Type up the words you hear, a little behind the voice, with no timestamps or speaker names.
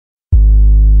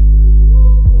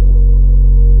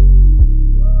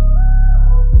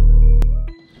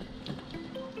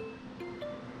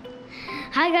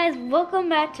Hi guys, welcome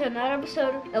back to another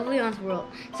episode of Leon's World.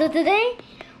 So today,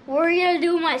 we're gonna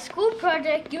do my school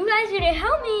project. You guys gotta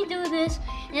help me do this,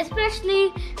 and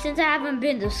especially since I haven't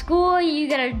been to school, you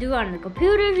gotta do it on the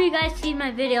computer. If you guys see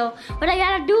my video, but I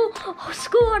gotta do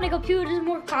school on the computer is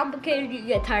more complicated. You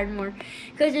get tired more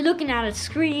because you're looking at a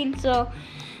screen. So,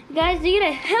 guys, you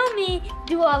gotta help me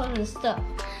do all of this stuff.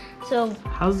 So,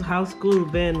 how's school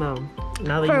been now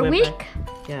that for you a went week? back?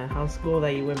 Yeah, how's school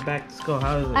that you went back to school?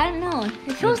 How is it? I don't know.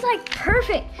 It feels like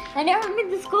perfect. I never been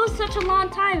to school in such a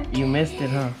long time. You missed it,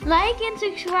 huh? Like and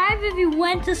subscribe if you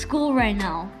went to school right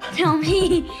now. Tell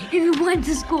me if you went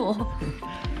to school.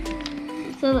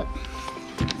 So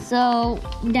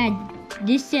that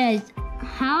this says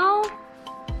how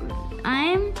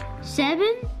I'm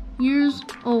 7 years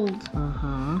old.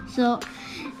 So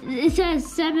it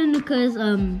says 7 because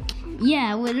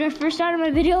yeah, when I first started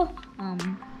my video,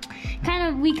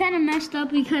 we kind of messed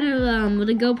up. We kind of with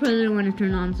the GoPro didn't want to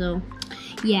turn on. So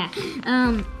yeah.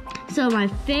 So my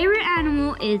favorite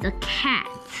animal is a cat.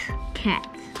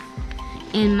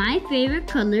 And my favorite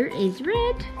color is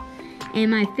red. And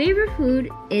my favorite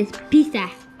food is pizza.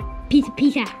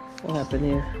 Pizza. What happened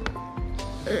here?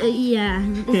 Yeah.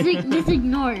 Just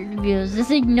ignore it, viewers.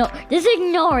 Just ignore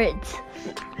it.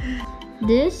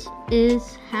 This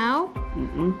is how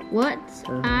what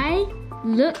I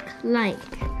look like.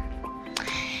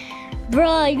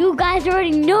 Bro, you guys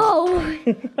already know.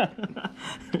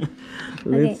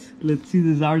 Let's see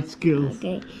this art skills.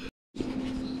 Okay.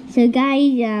 So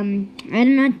guys, I do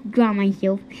not draw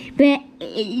myself, but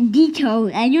detail.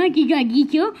 I know I can draw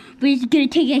detail, but it's gonna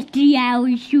take like 3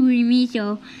 hours shooting me.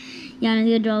 So yeah, I'm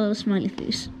gonna draw a little smiley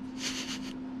face.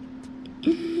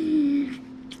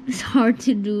 It's hard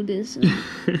to do this.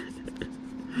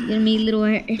 Gonna make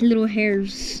little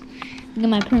hairs. Get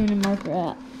my permanent marker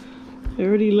out. It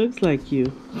already looks like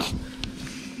you.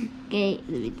 Okay,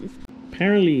 let me just.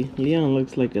 Apparently, Leon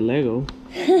looks like a Lego.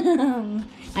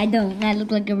 I don't. I look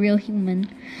like a real human.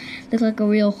 Look like a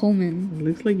real human. It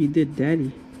looks like you did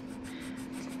Daddy.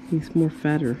 He's more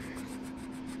fatter.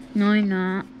 No, I'm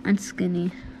not. I'm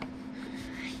skinny.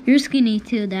 You're skinny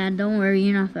too, Dad. Don't worry,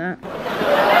 you're not fat.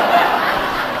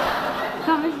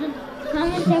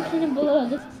 Comment section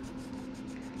below.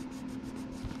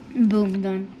 Boom,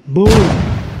 done. Boom!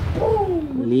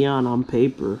 Boom! Leon on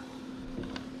paper.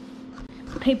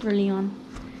 Paper Leon.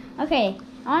 Okay,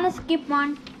 I want to skip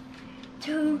on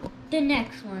to the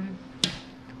next one.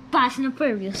 Fast and the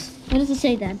Furious. What does it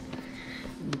say, Dad?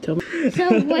 Tell me.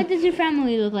 So, what does your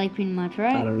family look like, pretty much,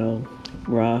 right? I don't know.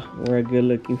 We're a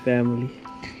good-looking family.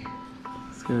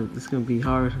 It's gonna be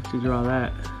hard to draw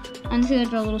that. I'm just gonna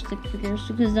draw little stick figures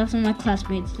because that's what my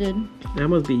classmates did. That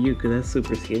must be you, because that's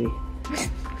super skinny.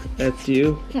 That's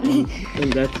you, and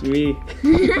that's me.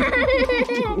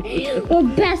 We're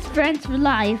best friends for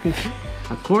life.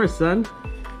 Of course, son.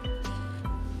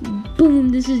 Boom,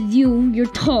 this is you. You're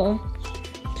tall.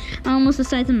 I'm almost the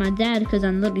size of my dad because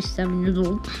I'm literally 7 years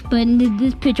old. But in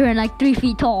this picture, I'm like 3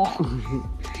 feet tall.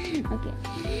 Okay,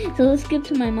 so let's skip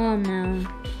to my mom now.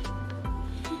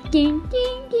 Ding,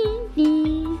 ding, ding,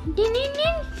 ding, ding, ding,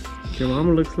 ding. Your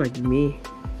mama looks like me.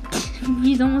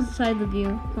 He's almost the size of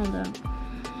you. Calm down.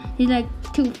 He's like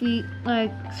 2 feet,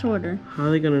 like, shorter. How are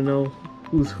they gonna know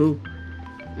who's who?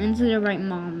 And so they're right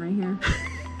mom right here.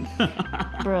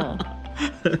 Bro.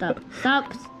 Stop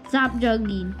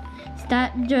judging.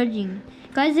 Stop judging.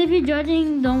 Guys, if you're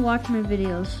judging, don't watch my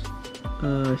videos.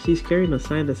 She's carrying a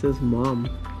sign that says mom.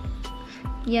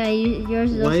 Yeah,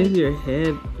 yours is Why is your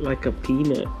head like a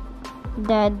peanut?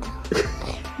 Dad.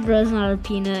 Bro, it's not a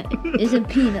peanut. It's a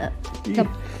peanut.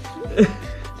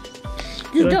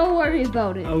 Just don't worry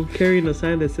about it. I'm carrying a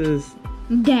sign that says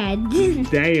Dad.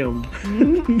 damn.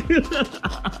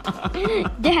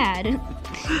 Dad.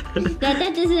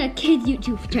 That is a kid's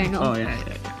YouTube channel. Oh yeah.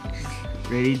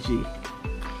 Ready G.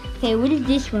 Okay, what is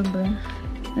this one, bro?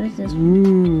 What is this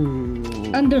one?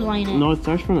 Underline it. No, it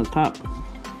starts from the top.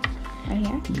 Right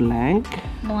here. Blank.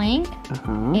 Blank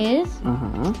Uh-huh. is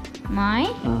Uh-huh.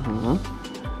 my Uh-huh.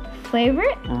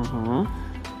 favorite Uh-huh.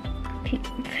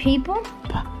 people,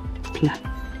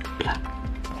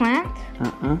 plant,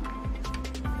 Uh-huh.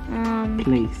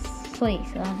 place.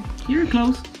 You're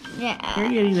close. Yeah. You're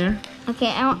getting there.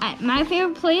 Okay, my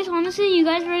favorite place, honestly, you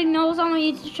guys already know it's on my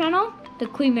YouTube channel, the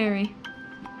Queen Mary.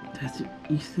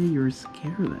 You say you're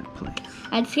scared of that place.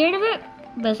 I'm scared of it,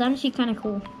 but it's actually kind of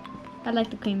cool. I like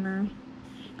the Queen Mary.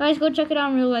 Guys, go check it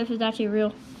out in real life. It's actually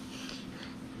real.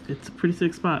 It's a pretty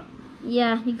sick spot.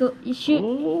 Yeah, you shoot.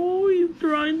 Oh, you're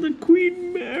drawing the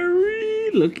Queen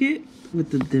Mary. Look it with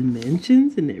the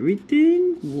dimensions and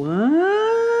everything.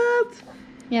 What?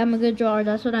 Yeah, I'm a good drawer.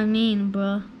 That's what I mean,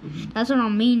 bro. That's what I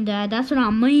mean, Dad. That's what I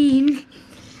mean.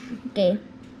 Okay.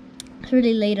 It's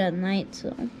really late at night,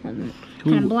 so I'm kind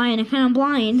of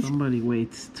blind. Somebody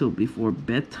waits till before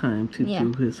bedtime to Yeah.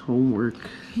 do his homework.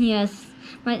 Yes.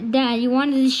 But Dad, you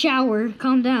wanted to shower.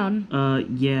 Calm down.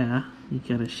 Yeah. You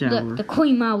gotta shower. The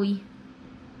Queen Maui. ...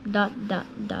 This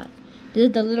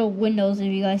is the little windows if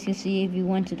you guys can see if you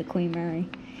went to the Queen Mary.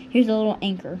 Here's a little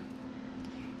anchor.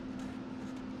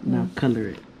 Now color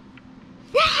it.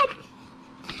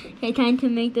 Okay, time to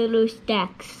make the little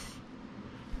stacks.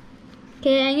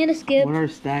 Okay, I'm gonna skip. What are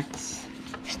stacks?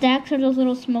 Stacks are those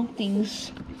little smoke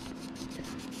things.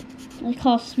 They're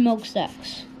called smoke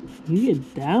stacks. You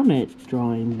get down at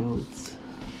drawing boats.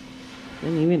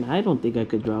 And even I don't think I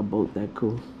could draw a boat that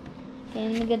cool. Okay,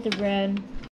 let me get the bread.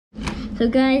 So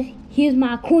guys, here's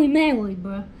my Queen Mary,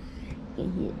 bro. Okay,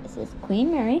 here it says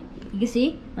Queen Mary. You can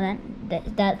see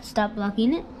that stop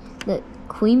blocking it. The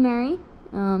Queen Mary,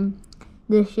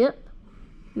 the ship.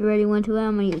 You already went to it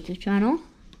on my YouTube channel.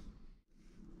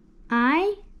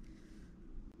 I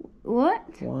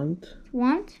want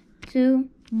to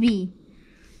be.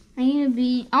 I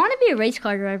want to be a race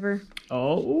car driver.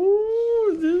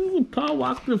 Oh, this is Paul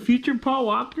Walker, the future Paul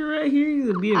Walker right here. He's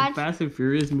gonna be in Fast and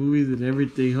Furious movies and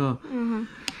everything, huh?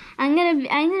 I'm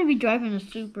gonna be driving a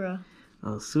Supra.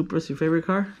 Oh, Supra's your favorite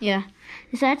car? Yeah,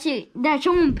 it's actually that.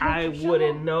 Show them. I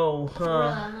wouldn't know,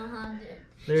 huh?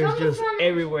 There's just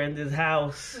everywhere in this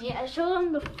house. Yeah, show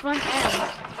them the front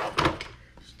end.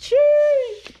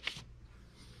 Cheese.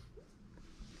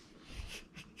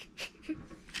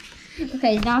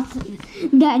 Okay, now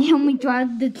Dad, help me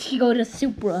drive the Toyota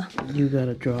Supra. You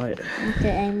gotta draw it. Okay,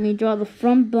 and we draw the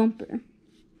front bumper.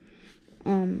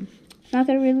 It's not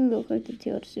gonna really look like the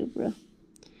Toyota Supra.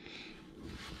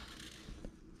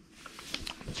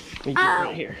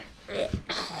 Right here.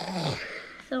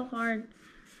 So hard.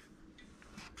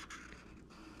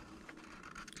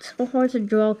 So hard to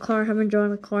draw a car. I haven't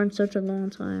drawn a car in such a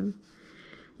long time.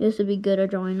 I used to be good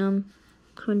at drawing them.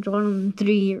 I haven't drawn them in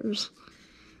 3 years.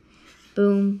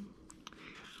 Boom.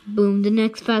 Boom. The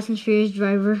next Fast and Furious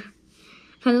driver.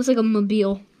 Kind of looks like a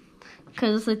mobile.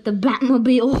 Kind of looks like the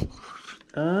Batmobile.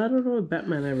 I don't know if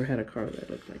Batman ever had a car that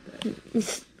looked like that.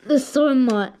 It's so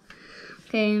much.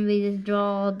 Okay, and we just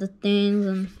draw all the things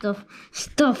and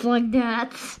stuff like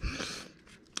that.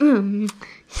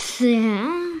 So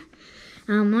yeah,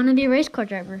 I want to be a race car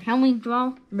driver. How many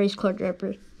draw race car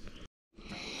driver?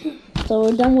 So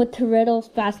we're done with Toretto's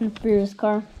Fast and Furious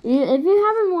car. If you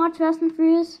haven't watched Fast and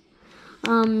Furious,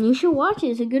 you should watch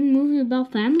it. It's a good movie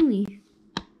about family.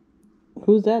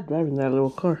 Who's that driving that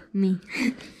little car? Me.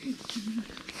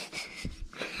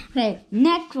 Okay,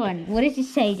 next one. What does it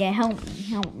say there? Help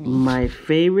me. My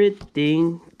favorite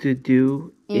thing to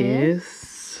do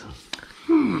is...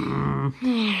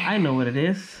 I know what it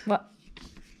is. What?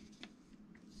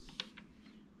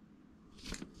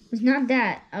 It's not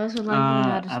that. I also like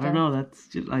doing other stuff. I don't know. That's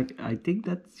just like, I think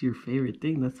that's your favorite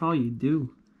thing. That's all you do.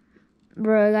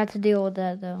 Bro, I got to deal with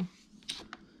that though.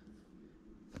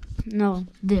 No,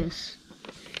 this.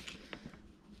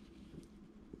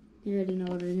 You already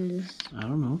know what it is. I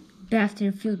don't know. Back to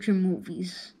the Future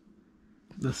movies.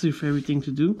 That's your favorite thing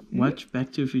to do? Mm-hmm. Watch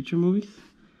Back to the Future movies?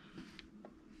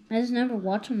 I just never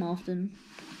watch them often.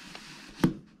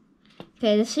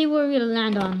 Okay, let's see where we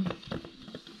land on.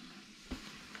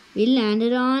 We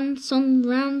landed on some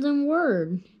random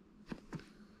word.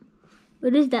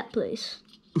 What is that place?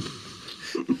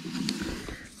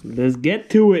 Let's get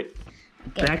to it.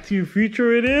 Okay. Back to the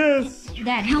Future it is.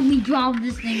 Dad, help me draw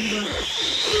this thing, bro.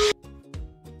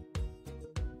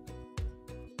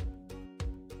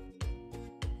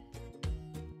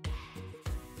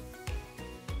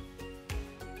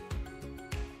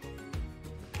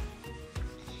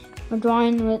 We're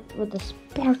drawing with a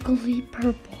sparkly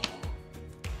purple.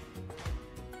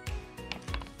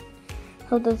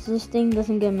 Hope that this thing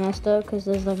doesn't get messed up because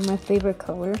it's like my favorite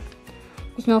color.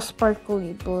 There's no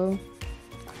sparkly blue.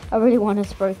 I really want a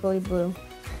sparkly blue.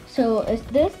 So if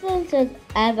this thing says,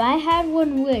 if I had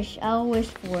one wish, I'll wish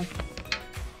for.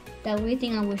 That weird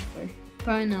thing I wish for.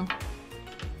 Probably no.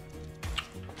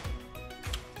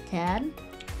 Dad,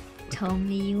 tell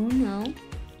me you know.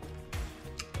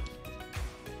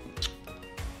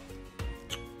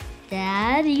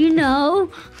 Dad, you know.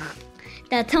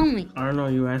 Dad, tell me. I don't know,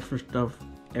 you ask for stuff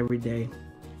every day.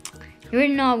 You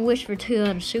already know I wish for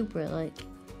Toyota Supra, like,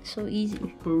 so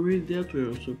easy. But read that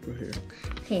Toyota Supra here.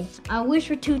 Okay, I wish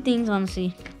for 2 things,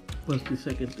 honestly. What's the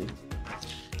second thing?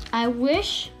 I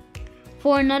wish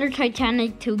for another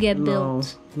Titanic to get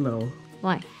built. No.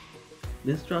 Why?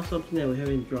 Let's draw something that we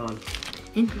haven't drawn.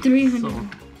 In 300. So,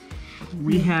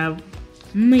 we have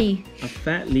Me. A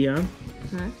fat Leon.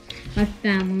 My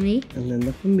family. And then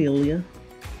the Familia.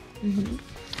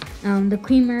 The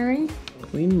Queen Mary.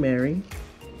 Queen Mary.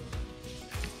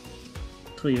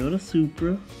 Toyota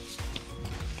Supra.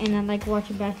 And I like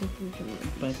watching Back to the Future.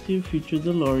 Back to the Future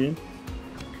DeLorean.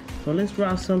 So let's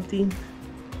draw something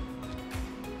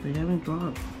we haven't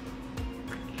drawn.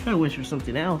 I wish for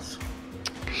something else.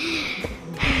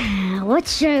 What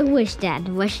should I wish, Dad?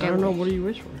 What should I don't know. What do you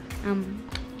wish for?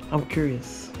 I'm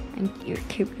curious. You're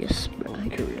curious, bro. I'm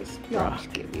curious, You're bruh. always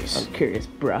curious. I'm curious,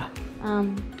 bruh.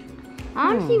 I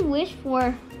honestly wish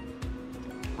for.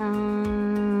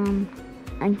 I'm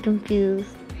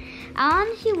confused. I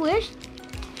honestly wish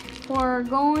for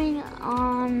going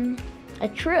on a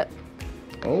trip,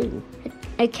 Oh.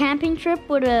 a camping trip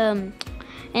with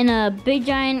in a big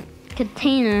giant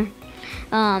container.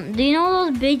 Do you know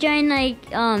those big giant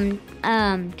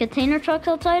container trucks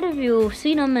outside? If you've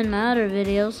seen them in my other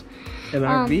videos. An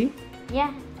RV?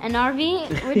 Yeah, an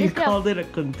RV. You called it a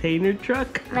container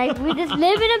truck? Like, we just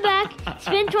live in the back,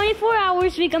 spend 24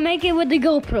 hours, we can make it with the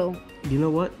GoPro. You know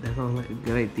what? That sounds like a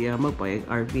good idea. I'm up by an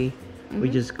RV. We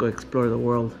just go explore the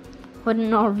world. With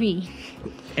an RV.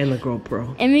 And a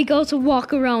GoPro. And we go to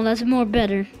walk around, that's more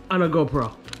better. On a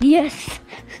GoPro. Yes.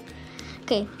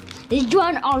 Okay, let's draw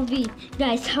an RV.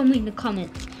 Guys, tell me in the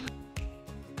comments.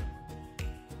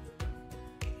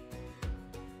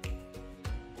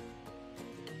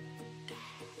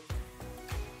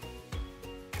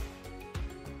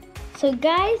 So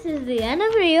guys, this is the end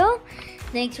of the video.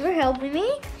 Thanks for helping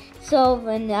me. So,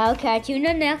 and I'll catch you in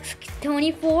the next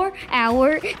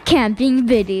 24-hour camping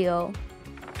video.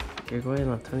 You're going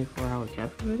on a 24-hour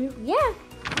camping video? Yeah,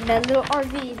 that little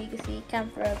RV, you can see,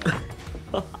 camp forever.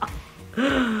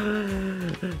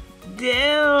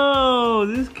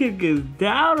 Damn! This kid gets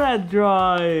down at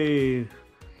drawing.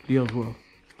 Deals well.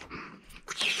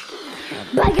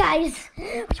 Bye, guys.